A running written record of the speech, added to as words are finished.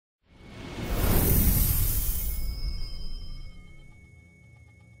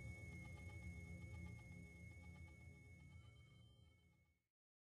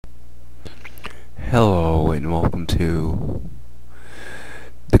Hello and welcome to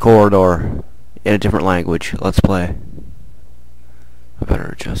The Corridor in a different language. Let's play. I better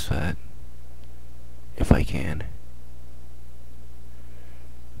adjust that if I can.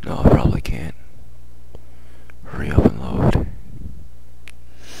 No, I probably can't. Hurry up and load.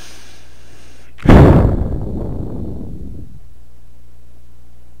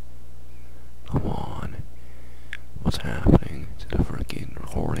 Come on. What's happening to the freaking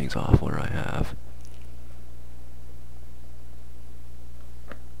recording software I have?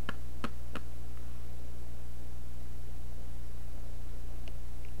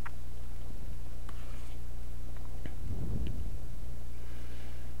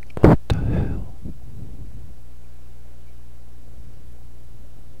 What the hell?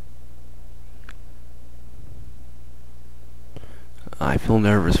 I feel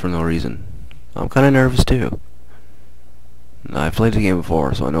nervous for no reason. I'm kinda nervous too. I've played the game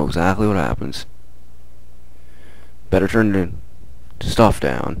before, so I know exactly what happens. Better turn the stuff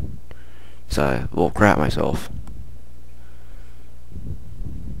down, so I will crap myself.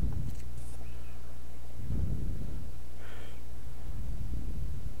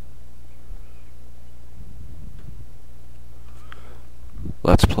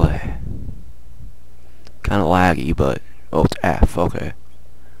 Let's play. Kinda laggy, but oh, it's F, okay.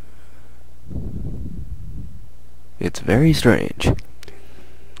 It's very strange.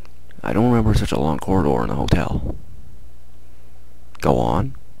 I don't remember such a long corridor in the hotel. Go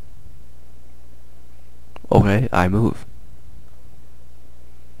on. Okay, I move.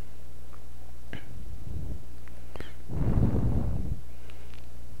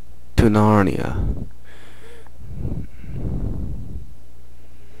 To Narnia.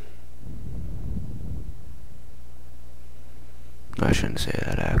 I shouldn't say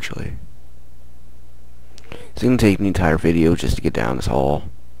that, actually. It's gonna take an entire video just to get down this hall.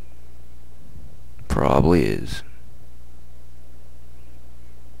 Probably is.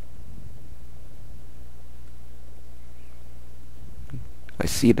 I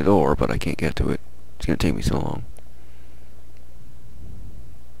see the door, but I can't get to it. It's gonna take me so long.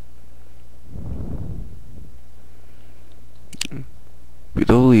 To be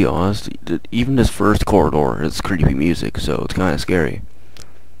totally honest, even this first corridor has creepy music, so it's kinda scary.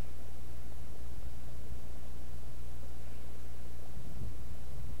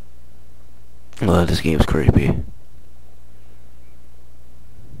 Well, this game's creepy.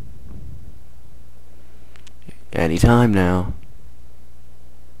 Anytime now.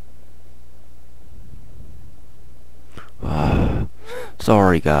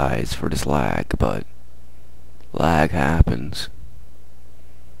 Sorry guys for this lag, but lag happens.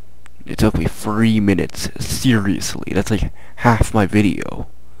 It took me 3 minutes, seriously, that's like half my video.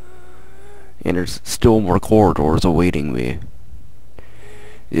 And there's still more corridors awaiting me.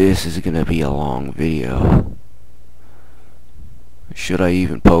 This is gonna be a long video. Should I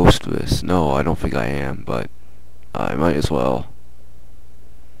even post this? No, I don't think I am, but I might as well.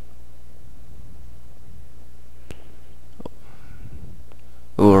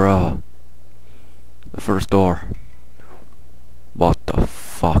 Hoorah! The first door. What the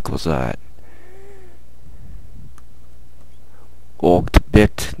fuck was that?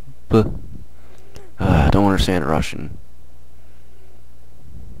 Oktbit. Don't understand Russian.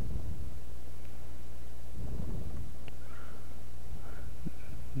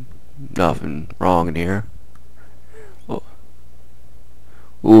 Nothing wrong in here. Oh.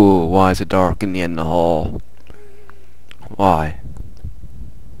 Ooh, why is it dark in the end of the hall? Why?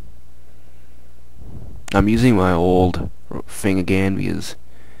 I'm using my old thing again because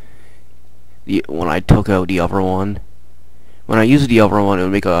when I took out the other one, when I used the other one, it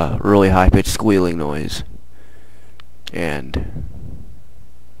would make a really high-pitched squealing noise, and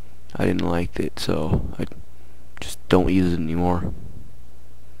I didn't like it, so I just don't use it anymore.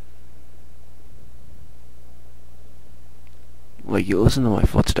 Like, you listen to my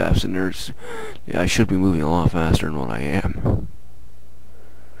footsteps, and I should be moving a lot faster than what I am.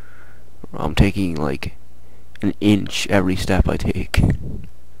 I'm taking like an inch every step I take.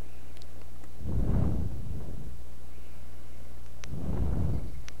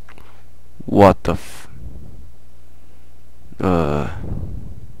 What the f...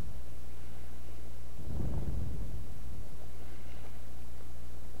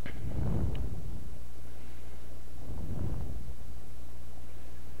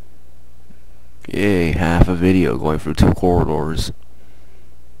 Yay, half a video going through 2 corridors.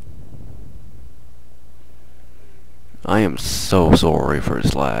 I am so sorry for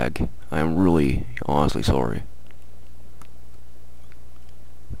this lag. I am really, honestly sorry.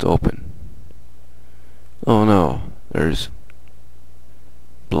 It's open. Oh no, there's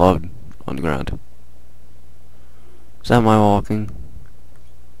blood on the ground. Is that my walking?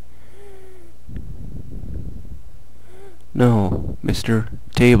 No, Mr.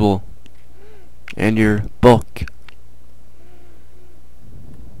 Table. And your book.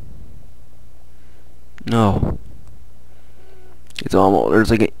 No. It's almost,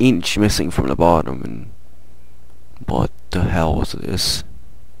 there's like an inch missing from the bottom, and what the hell is this?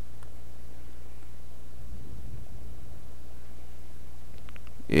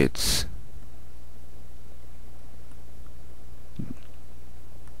 It's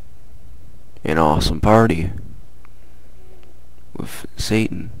an awesome party with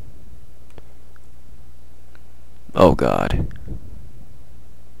Satan. Oh God.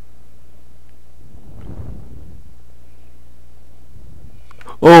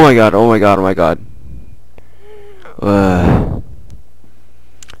 Oh my God, oh my God, oh my God.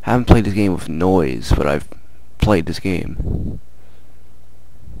 Haven't played this game with noise, but I've played this game.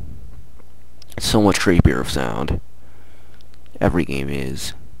 It's so much creepier of sound. Every game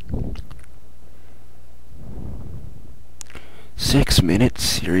is. 6 minutes?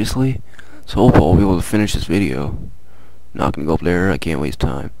 Seriously? So hope I'll be able to finish this video. Not gonna go up there, I can't waste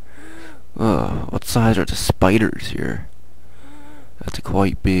time. What size are the spiders here? That's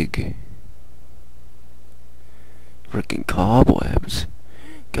quite big. Frickin' cobwebs.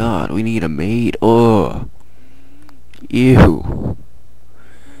 God, we need a maid. Ugh. Ew.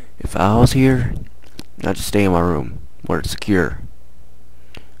 If I was here, I'd just stay in my room, where it's secure.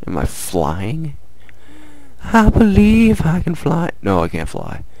 Am I flying? I believe I can fly. No, I can't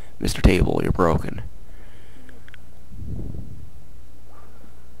fly. Mr. Table, you're broken.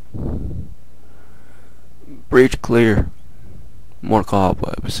 Breach clear. More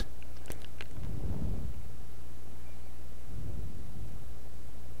cobwebs.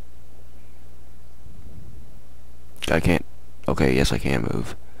 I can't. Okay, yes I can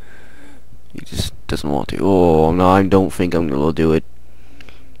move. He just doesn't want to. Oh, no, I don't think I'm gonna do it.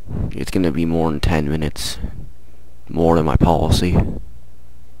 It's gonna be more than 10 minutes. More than my policy.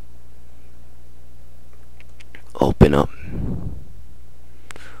 Open up.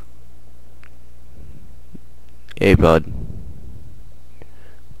 Hey, bud.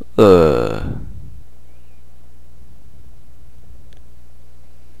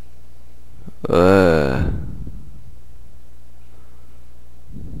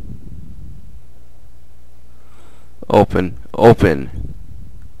 Open. Open.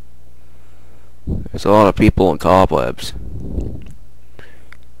 There's a lot of people in cobwebs.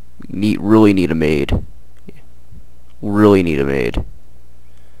 Really need a maid. Really need a maid.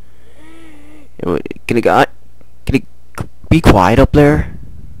 Can it be quiet up there?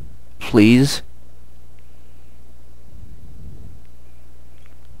 Please?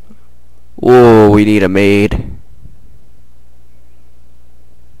 Oh, we need a maid.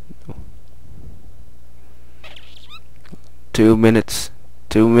 Two minutes.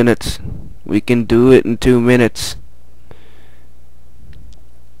 2 minutes. We can do it in 2 minutes.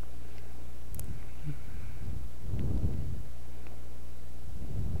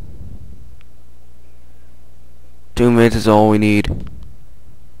 Two minutes is all we need.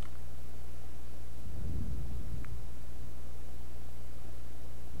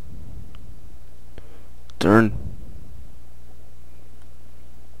 Turn.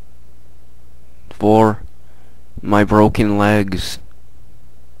 4. My broken legs.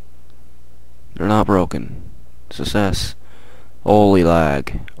 They're not broken. Success. Holy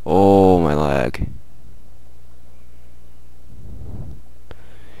lag. Oh, my lag.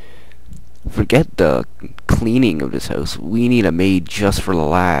 Forget the cleaning of this house. We need a maid just for the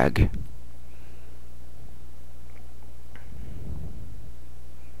lag.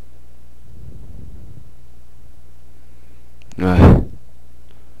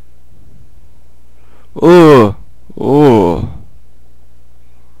 Oh, oh.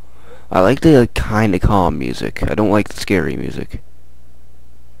 I like the kind of calm music. I don't like the scary music.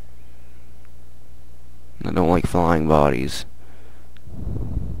 I don't like flying bodies.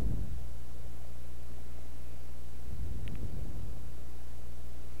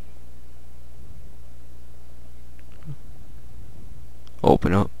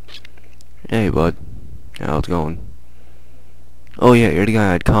 Open up. Hey, bud. How's it going? Oh yeah, you're the guy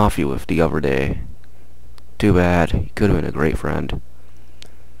I had coffee with the other day. Too bad. He could have been a great friend.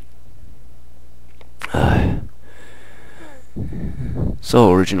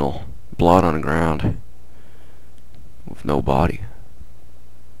 So original. Blood on the ground. With no body.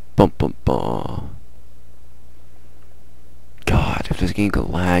 Bum bum bum. God, if this game could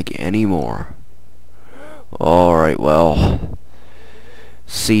lag anymore. Alright, well.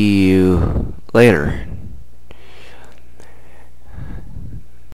 See you later.